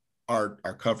our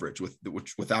coverage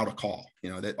without a call,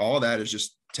 that all of that is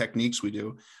just techniques we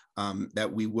do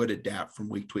that we would adapt from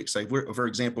week to week. So for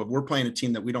example, if we're playing a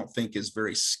team that we don't think is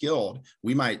very skilled,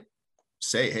 we might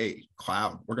say, hey,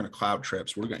 we're going to cloud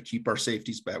trips. We're going to keep our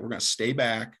safeties back. We're going to stay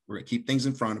back. We're going to keep things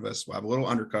in front of us. We'll have a little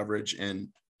under coverage. And,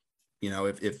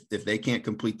 if they can't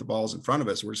complete the balls in front of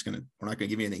us, we're not going to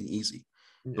give you anything easy.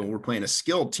 Yeah. But when we're playing a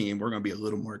skilled team, we're going to be a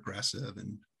little more aggressive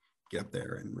and get up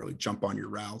there and really jump on your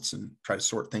routes and try to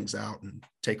sort things out and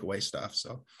take away stuff.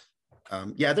 So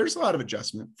there's a lot of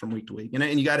adjustment from week to week.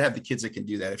 And you got to have the kids that can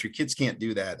do that. If your kids can't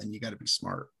do that, then you got to be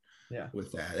smart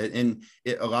with that. And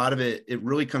a lot of it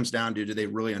really comes down to, do they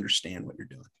really understand what you're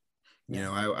doing?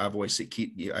 I've always said,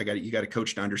 you got to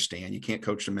coach to understand. You can't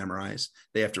coach to memorize.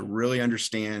 They have to really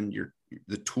understand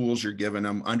the tools you're giving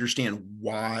them, understand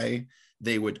why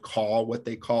they would call what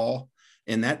they call.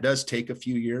 And that does take a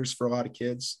few years for a lot of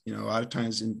kids. A lot of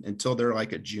times until they're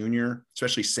like a junior,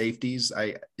 especially safeties,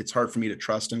 it's hard for me to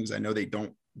trust them because I know they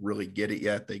don't really get it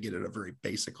yet. They get it at a very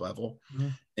basic level. Mm-hmm.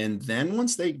 And then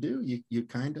once they do, you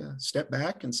kind of step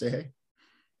back and say, hey,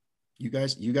 you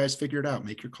guys figure it out,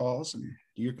 make your calls and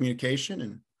do your communication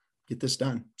and get this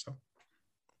done. So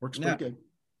works pretty good.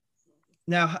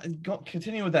 Now,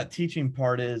 continuing with that teaching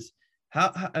part, is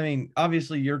I mean,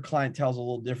 obviously your clientele is a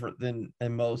little different than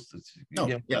most. It's, Oh,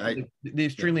 you know, yeah, the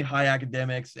extremely high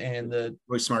academics and the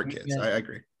really smart kids. I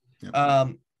agree. Yeah.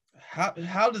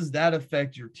 How does that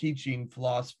affect your teaching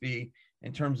philosophy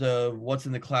in terms of what's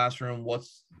in the classroom,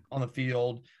 what's on the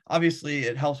field? Obviously,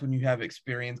 it helps when you have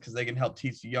experience because they can help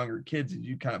teach the younger kids, as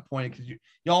you kind of pointed. Because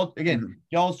y'all again,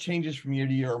 y'all's changes from year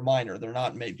to year are minor; they're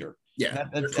not major. Yeah,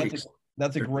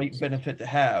 that's a great benefit to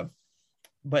have.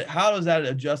 But how does that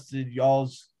adjusted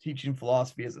y'all's teaching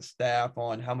philosophy as a staff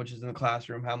on how much is in the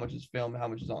classroom, how much is filmed, how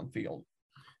much is on field?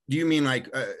 Do you mean like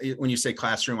when you say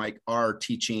classroom, like our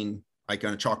teaching, like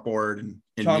on a chalkboard and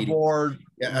chalkboard?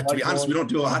 Yeah, to be honest, we don't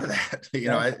do a lot of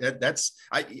that.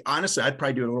 Honestly, I'd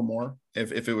probably do it a little more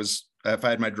if I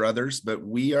had my druthers. But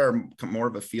we are more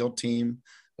of a field team.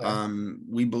 Yeah.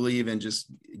 We believe in just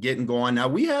getting going. Now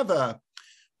we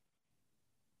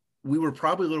were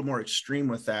probably a little more extreme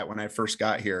with that when I first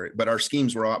got here, but our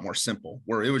schemes were a lot more simple,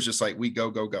 where it was just like we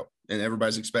go, and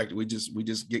everybody's expected. We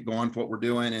just get going for what we're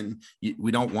doing, and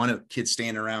we don't want kids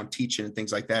standing around teaching and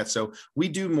things like that. So we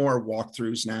do more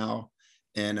walkthroughs now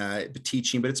and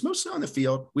teaching, but it's mostly on the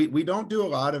field. We don't do a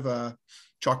lot of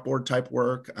chalkboard type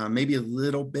work, maybe a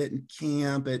little bit in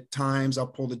camp at times. I'll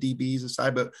pull the DBs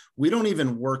aside, but we don't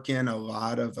even work in a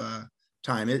lot of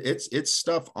time. It's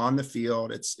stuff on the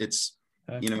field. It's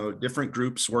different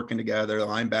groups working together, the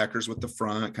linebackers with the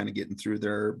front, kind of getting through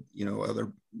their,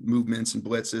 other movements and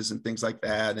blitzes and things like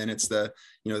that. And it's the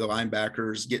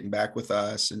linebackers getting back with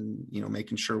us and,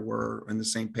 making sure we're on the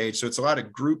same page. So it's a lot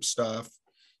of group stuff.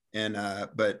 And,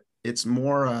 but it's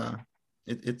more,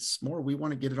 it's more, we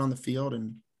want to get it on the field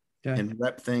and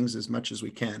rep things as much as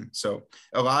we can. So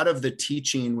a lot of the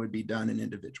teaching would be done in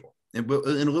individual and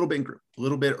in a little bit in group, a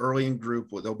little bit early in group,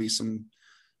 where there'll be some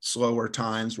slower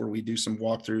times where we do some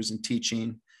walkthroughs and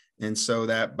teaching. And so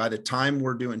that by the time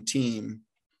we're doing team,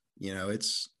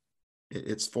 it's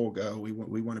full go. We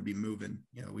want to be moving,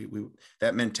 we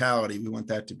that mentality, we want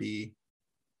that to be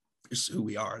just who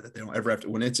we are, that they don't ever have to,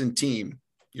 when it's in team,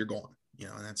 you're going,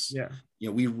 and that's,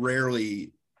 we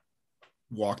rarely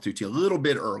walk through team. A little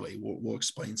bit early. We'll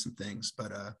explain some things,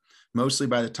 but mostly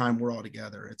by the time we're all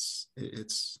together, it's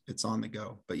on the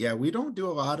go. But yeah, we don't do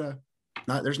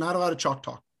there's not a lot of chalk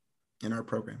talk in our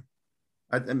program.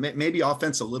 Maybe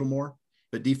offense a little more,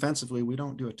 but defensively we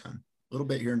don't do a ton. A little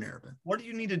bit here and there. But what do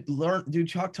you need to do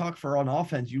chalk talk for on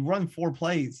offense? You run 4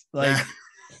 plays,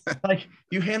 like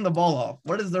you hand the ball off.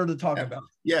 What is there to talk about?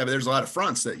 Yeah, but there's a lot of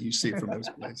fronts that you see from those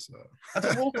plays. So.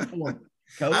 That's a rule for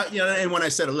Coach. And when I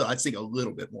said a little, I'd think a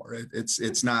little bit more.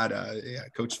 It's not.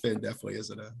 Coach Finn definitely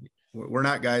isn't we're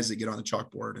not guys that get on the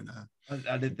chalkboard and.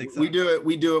 I didn't think so. We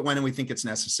do it when we think it's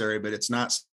necessary, but it's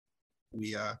not.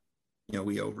 We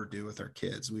overdo with our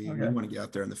kids. We want to get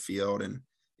out there in the field, and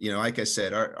like I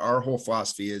said, our whole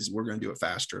philosophy is we're going to do it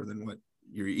faster than what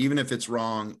you're. Even if it's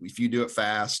wrong, if you do it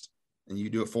fast and you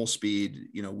do it full speed,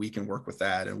 we can work with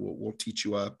that, and we'll teach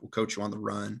you up. We'll coach you on the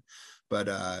run, but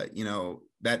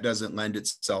that doesn't lend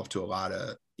itself to a lot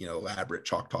of elaborate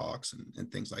chalk talks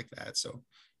and things like that. So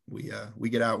we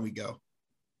get out and we go.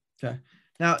 Okay.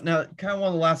 Now, kind of one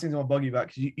of the last things I want to bug you about,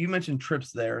 because you mentioned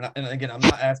trips there, and again, I'm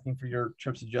not asking for your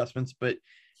trips adjustments, but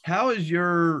how is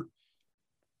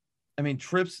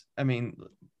trips?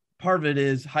 Part of it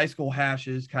is high school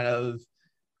hashes kind of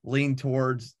lean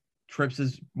towards trips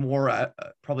is more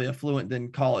probably affluent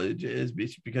than college is,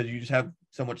 because you just have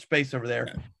so much space over there.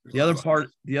 Yeah,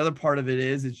 the other part of it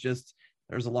is it's just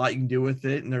there's a lot you can do with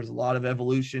it, and there's a lot of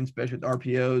evolution, especially with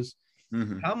RPOs.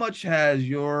 Mm-hmm. How much has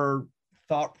your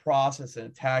thought process in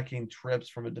attacking trips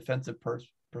from a defensive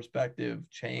perspective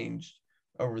changed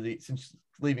since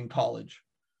leaving college?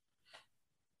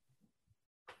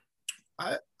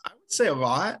 I would say a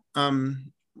lot.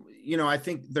 I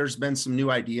think there's been some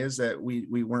new ideas that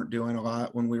we weren't doing a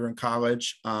lot when we were in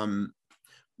college.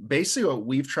 Basically what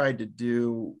we've tried to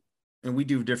do, and we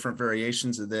do different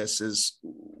variations of this, is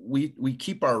we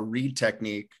keep our read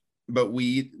technique, but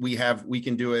we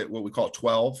can do it what we call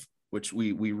 12, which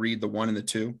we read the 1 and the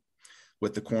 2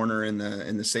 with the corner and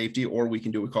the safety, or we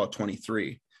can do what we call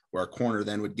 23, where our corner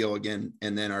then would go again,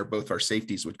 and then both our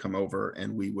safeties would come over,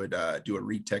 and we would do a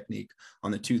read technique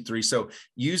on the 2-3. So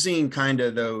using kind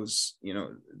of those,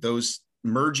 those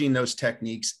merging those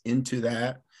techniques into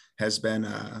that has been,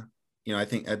 I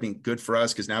think good for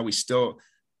us, because now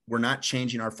we're not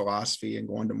changing our philosophy and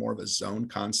going to more of a zone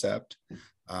concept.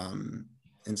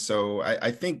 And so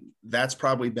I think that's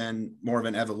probably been more of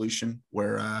an evolution,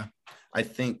 where I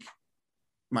think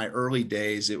my early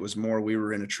days, it was more we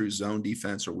were in a true zone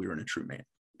defense or we were in a true man.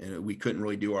 And we couldn't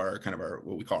really do our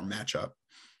what we call our matchup,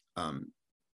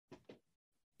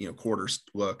 quarters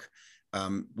look.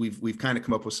 we've kind of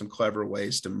come up with some clever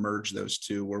ways to merge those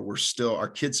two, where our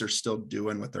kids are still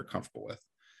doing what they're comfortable with.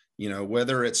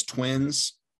 Whether it's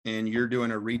twins and you're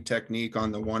doing a read technique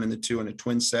on the 1 and the 2 and a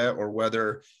twin set, or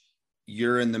whether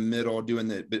you're in the middle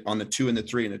doing on the 2 and the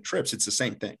 3 and the trips, it's the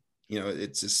same thing.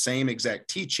 It's the same exact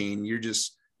teaching. You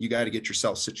got to get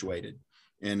yourself situated.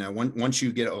 And once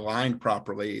you get aligned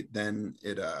properly, then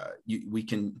we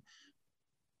can,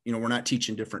 we're not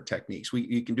teaching different techniques.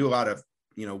 You can do a lot of,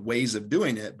 ways of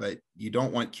doing it, but you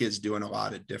don't want kids doing a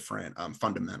lot of different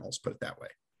fundamentals, put it that way.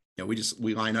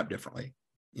 We line up differently,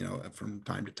 from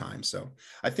time to time. So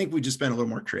I think we've just been a little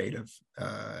more creative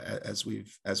as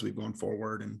we've gone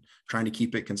forward, and trying to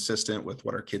keep it consistent with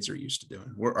what our kids are used to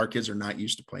doing. Our kids are not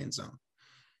used to playing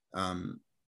zone.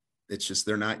 It's just,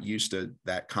 they're not used to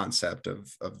that concept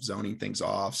of zoning things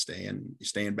off,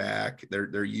 staying back.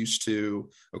 They're used to,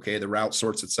 okay, the route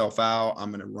sorts itself out.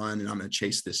 I'm going to run and I'm going to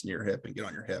chase this near hip and get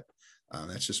on your hip.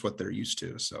 That's just what they're used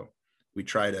to. So we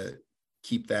try to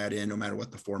keep that in no matter what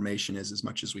the formation is, as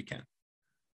much as we can.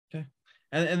 Okay.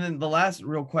 And then the last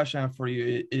real question I have for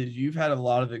you is, you've had a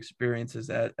lot of experiences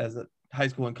as a high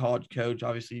school and college coach.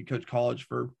 Obviously you coached college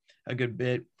for a good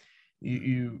bit.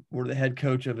 You were the head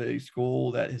coach of a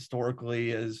school that historically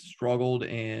has struggled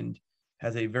and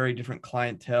has a very different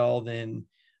clientele than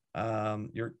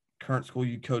your current school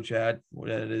you coach at.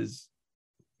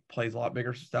 Plays a lot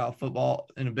bigger style football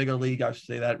in a bigger league. I should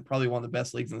say that, probably one of the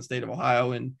best leagues in the state of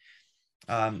Ohio. And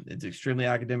it's an extremely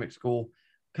academic school.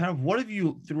 Kind of, what have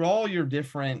you, through all your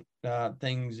different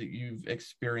things that you've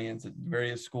experienced at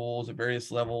various schools at various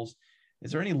levels,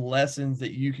 is there any lessons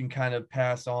that you can kind of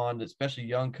pass on to especially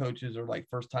young coaches or like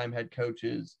first time head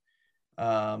coaches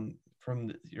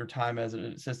from your time as an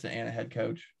assistant and a head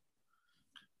coach?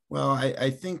 Well,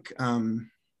 I think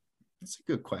that's a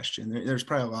good question. There's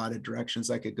probably a lot of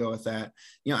directions I could go with that.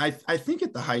 I think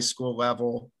at the high school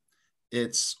level, I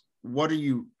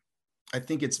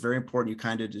think it's very important you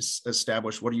kind of just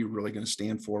establish, what are you really going to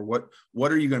stand for?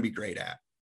 What are you going to be great at?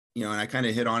 And I kind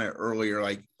of hit on it earlier.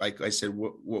 Like I said,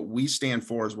 what we stand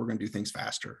for is we're going to do things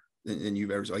faster than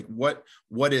you've ever. Like, what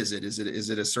is it? Is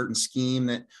it a certain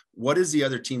scheme what is the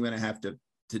other team going to have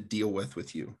to deal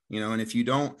with you? And if you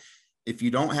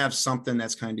don't have something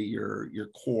that's kind of your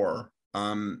core,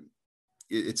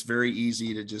 it's very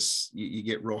easy to just, you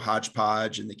get real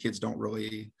hodgepodge and the kids don't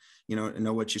really,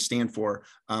 know what you stand for.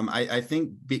 I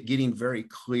think getting very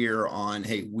clear on,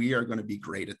 hey, we are going to be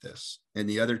great at this, and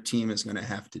the other team is going to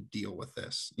have to deal with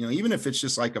this. Even if it's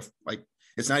just like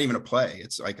it's not even a play.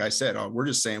 It's like I said, we're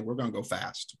just saying we're going to go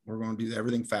fast. We're going to do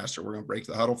everything faster. We're going to break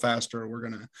the huddle faster. We're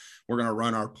going to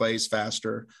run our plays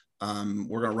faster.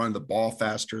 We're going to run the ball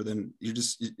faster. Than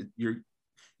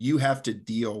you have to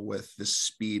deal with the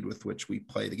speed with which we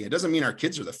play the game. It doesn't mean our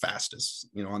kids are the fastest,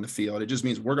 on the field. It just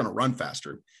means we're going to run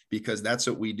faster, because that's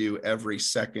what we do every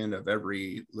second of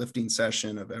every lifting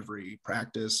session, of every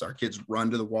practice. Our kids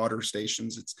run to the water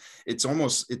stations.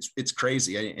 It's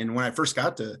crazy. And when I first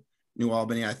got to New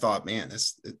Albany, I thought, man,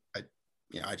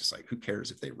 I just like, who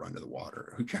cares if they run to the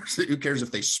water? Who cares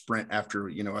if they sprint after,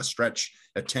 a stretch,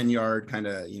 a 10-yard kind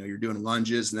of, you're doing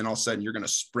lunges, and then all of a sudden you're going to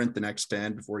sprint the next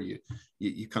 10 before you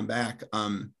come back.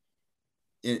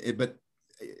 But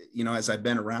as I've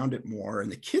been around it more and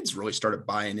the kids really started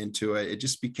buying into it, it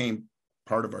just became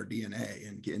part of our DNA,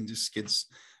 and just kids,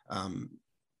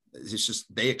 it's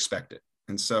just, they expect it.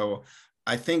 And so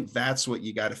I think that's what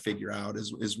you got to figure out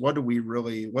is what do we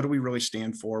really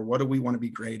stand for? What do we want to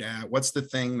be great at? What's the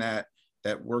thing that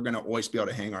we're going to always be able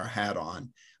to hang our hat on?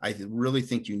 I really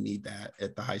think you need that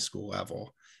at the high school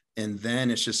level. And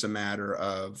then it's just a matter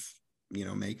of,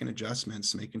 making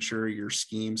adjustments, making sure your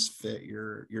schemes fit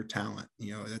your talent.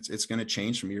 It's going to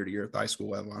change from year to year at the high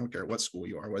school level. I don't care what school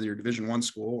you are, whether you're Division I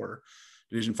school or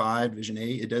Division 5, Division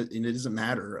 8, it doesn't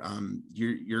matter.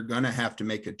 You're going to have to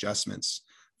make adjustments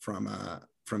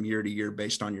from year to year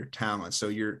based on your talent. So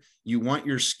you want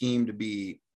your scheme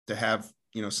to have,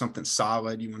 something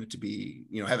solid. You want it to be,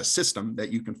 have a system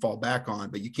that you can fall back on,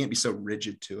 but you can't be so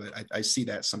rigid to it. I see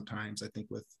that sometimes, I think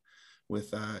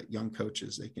with young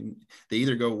coaches, they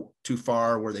either go too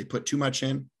far where they put too much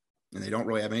in and they don't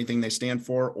really have anything they stand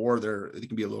for, or they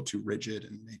can be a little too rigid,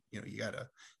 and you gotta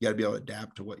be able to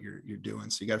adapt to what you're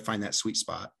doing. So you got to find that sweet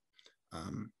spot,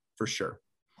 for sure.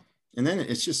 And then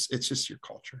it's just your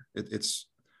culture. It's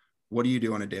what do you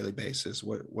do on a daily basis?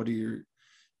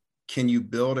 Can you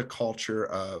build a culture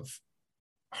of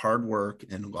hard work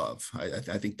and love?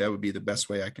 I think that would be the best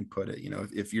way I can put it.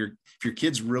 If your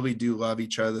kids really do love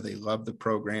each other, they love the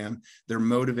program, they're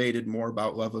motivated more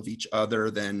about love of each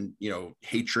other than,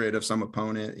 hatred of some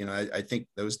opponent. I think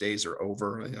those days are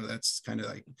over. That's kind of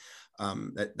like,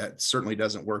 That certainly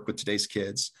doesn't work with today's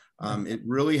kids. It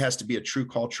really has to be a true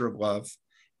culture of love.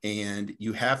 And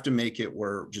you have to make it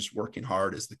where just working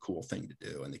hard is the cool thing to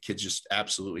do. And the kids just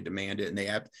absolutely demand it. And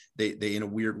they in a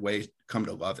weird way come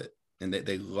to love it. And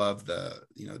they love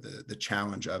the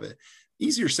challenge of it.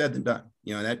 Easier said than done.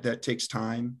 That takes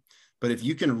time. But if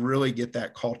you can really get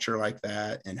that culture like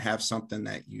that and have something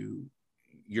that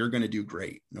you're going to do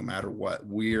great, no matter what,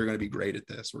 we are going to be great at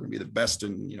this. We're going to be the best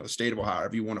in, the state of Ohio,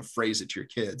 however you want to phrase it to your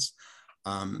kids.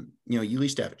 You at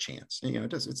least have a chance.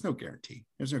 It's no guarantee.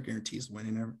 There's no guarantees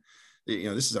winning.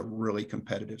 This is a really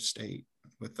competitive state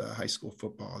with high school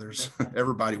football. There's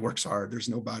everybody works hard. There's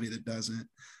nobody that doesn't.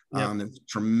 Yep. There's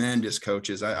tremendous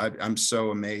coaches. I'm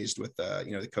so amazed with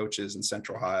the coaches in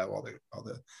Central Ohio,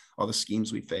 all the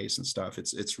schemes we face and stuff.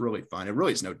 It's really fun. It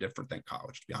really is no different than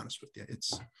college, to be honest with you.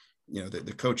 It's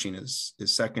the coaching is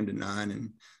second to none,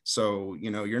 and so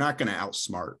you're not going to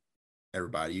outsmart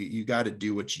everybody. You got to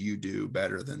do what you do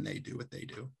better than they do what they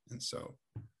do, and so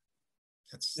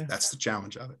that's the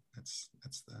challenge of it.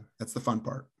 That's the fun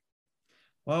part.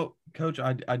 Well, Coach,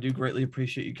 I do greatly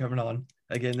appreciate you coming on.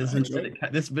 Again, this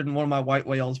has been one of my white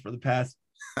whales for the past,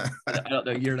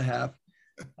 year and a half.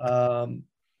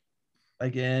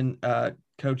 Again,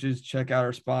 coaches, check out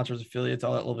our sponsors, affiliates,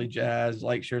 all that lovely jazz.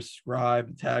 Like, share, subscribe.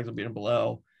 The tags will be in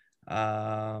below.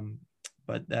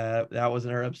 But that was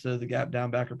our episode of the Gap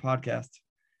Down Backer podcast.